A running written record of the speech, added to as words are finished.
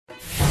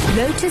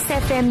Lotus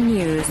FM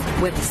News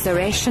with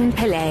SARESHEN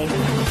Pillay.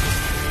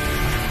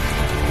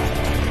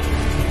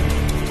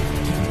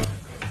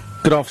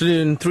 Good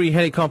afternoon. 3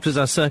 helicopters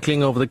are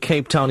circling over the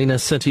Cape Town inner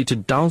city to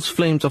douse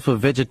flames of a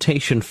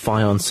vegetation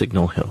fire on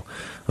Signal Hill.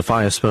 A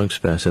fire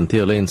spokesperson,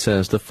 Theo Lane,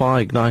 says the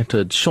fire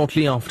ignited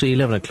shortly after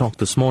 11 o'clock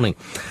this morning.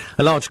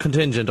 A large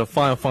contingent of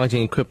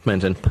firefighting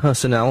equipment and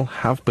personnel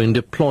have been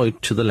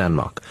deployed to the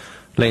landmark.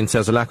 Lane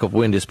says a lack of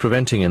wind is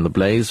preventing the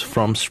blaze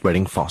from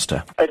spreading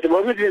faster. At the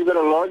moment, we've got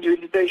a large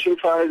vegetation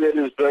fire that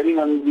is burning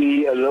on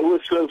the lower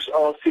slopes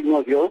of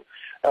Signal Hill.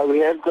 We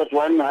have got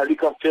one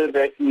helicopter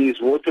that is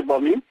water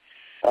bombing.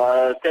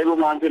 Table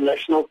Mountain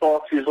National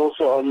Park is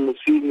also on the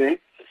scene there.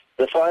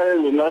 The fire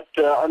is not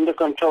under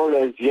control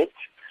as yet,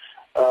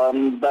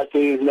 but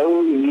there is no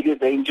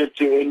immediate danger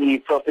to any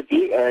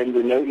property and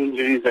no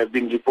injuries have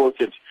been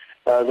reported.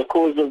 The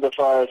cause of the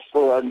fire is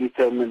still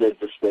undetermined at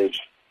this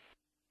stage.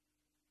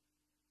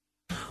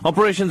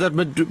 Operations at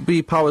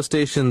Medupi power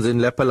stations in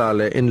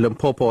Lephalale in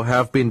Limpopo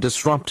have been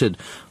disrupted.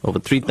 Over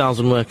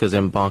 3,000 workers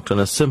embarked on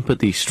a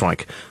sympathy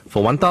strike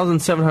for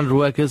 1,700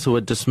 workers who were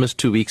dismissed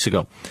 2 weeks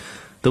ago.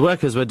 The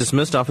workers were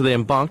dismissed after they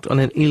embarked on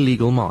an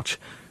illegal march.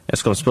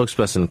 Eskom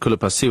spokesperson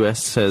Kulupasiwe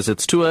says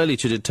it's too early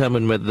to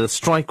determine whether the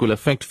strike will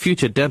affect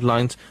future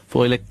deadlines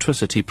for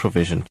electricity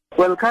provision.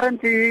 Well,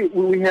 currently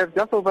we have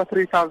just over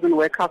 3,000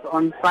 workers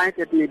on site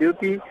at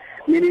Medupi,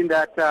 meaning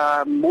that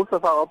most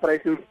of our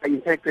operations are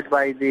impacted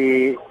by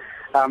the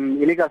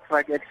illegal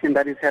strike action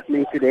that is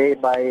happening today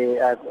by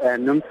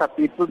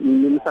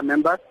NUMSA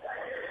members.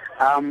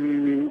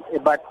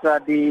 But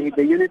the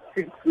Unit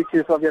 6, which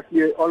is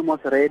obviously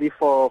almost ready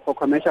for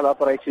commercial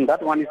operation,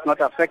 that one is not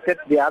affected.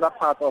 The other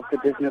part of the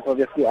business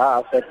obviously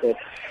are affected.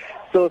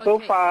 So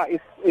far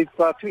it's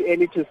too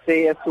early to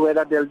say as to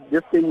whether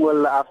this thing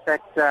will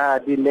affect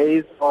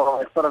delays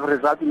or sort of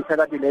result in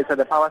further delays at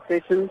the power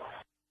station.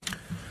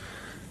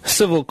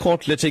 Civil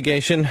court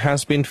litigation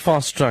has been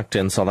fast-tracked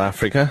in South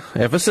Africa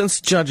ever since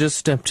judges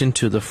stepped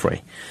into the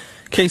fray.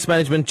 Case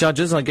management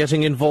judges are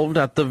getting involved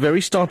at the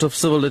very start of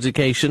civil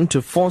litigation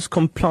to force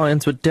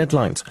compliance with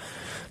deadlines.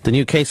 The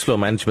new case flow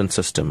management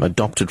system,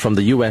 adopted from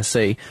the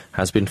USA,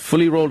 has been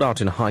fully rolled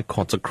out in high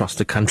courts across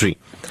the country.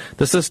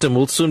 The system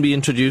will soon be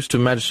introduced to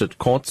magistrate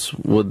courts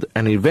with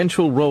an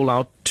eventual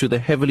rollout to the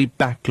heavily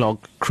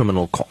backlogged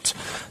criminal courts.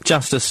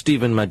 Justice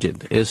Stephen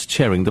Majid is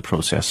chairing the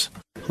process.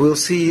 We'll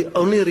see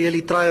only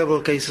really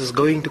triable cases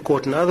going to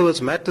court. In other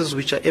words, matters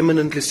which are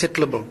eminently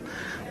settlable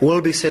will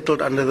be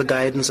settled under the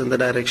guidance and the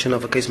direction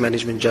of a case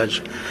management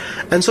judge.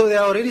 And so there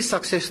are already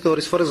success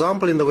stories. For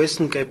example, in the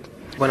Western Cape,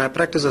 when I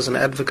practiced as an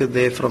advocate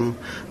there from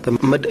the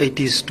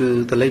mid-80s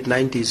to the late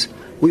 90s,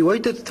 we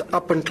waited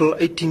up until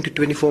 18 to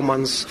 24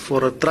 months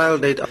for a trial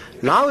date.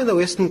 Now in the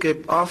Western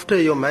Cape, after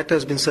your matter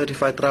has been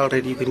certified trial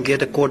ready, you can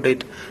get a court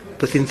date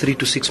within 3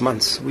 to 6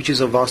 months, which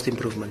is a vast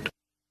improvement.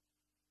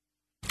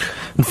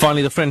 And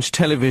finally, the French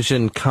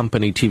television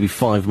company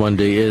TV5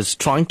 Monday is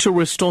trying to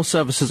restore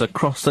services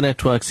across the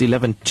network's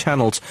 11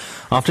 channels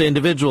after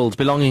individuals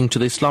belonging to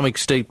the Islamic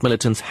State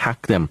militants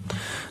hacked them.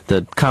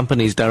 The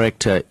company's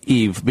director,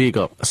 Yves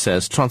Bigot,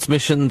 says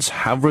transmissions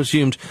have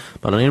resumed,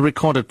 but only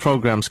recorded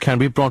programs can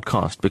be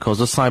broadcast because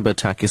the cyber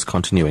attack is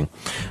continuing.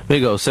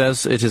 Bigot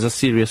says it is a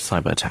serious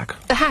cyber attack.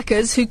 The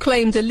hackers, who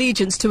claimed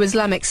allegiance to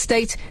Islamic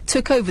State,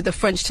 took over the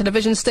French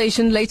television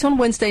station late on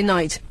Wednesday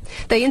night.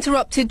 They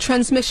interrupted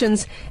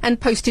transmissions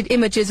and posted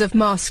images of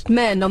masked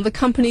men on the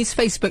company's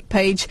Facebook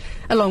page,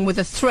 along with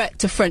a threat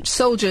to French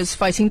soldiers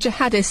fighting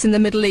jihadists in the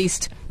Middle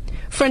East.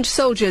 French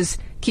soldiers,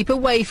 keep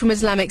away from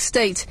Islamic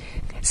State.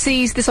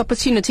 Seize this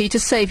opportunity to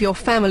save your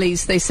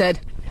families, they said.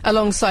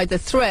 Alongside the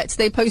threat,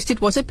 they posted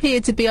what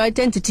appeared to be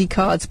identity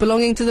cards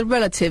belonging to the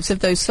relatives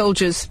of those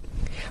soldiers.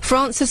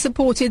 France has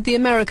supported the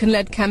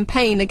American-led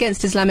campaign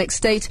against Islamic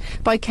State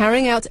by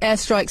carrying out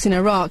airstrikes in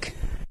Iraq.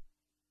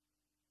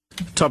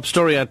 Top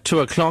story at 2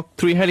 o'clock.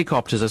 3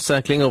 helicopters are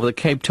circling over the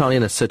Cape Town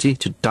inner city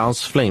to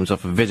douse flames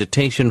of a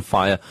vegetation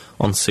fire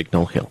on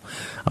Signal Hill.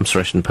 I'm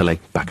SARESHEN Pillay,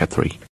 back at 3.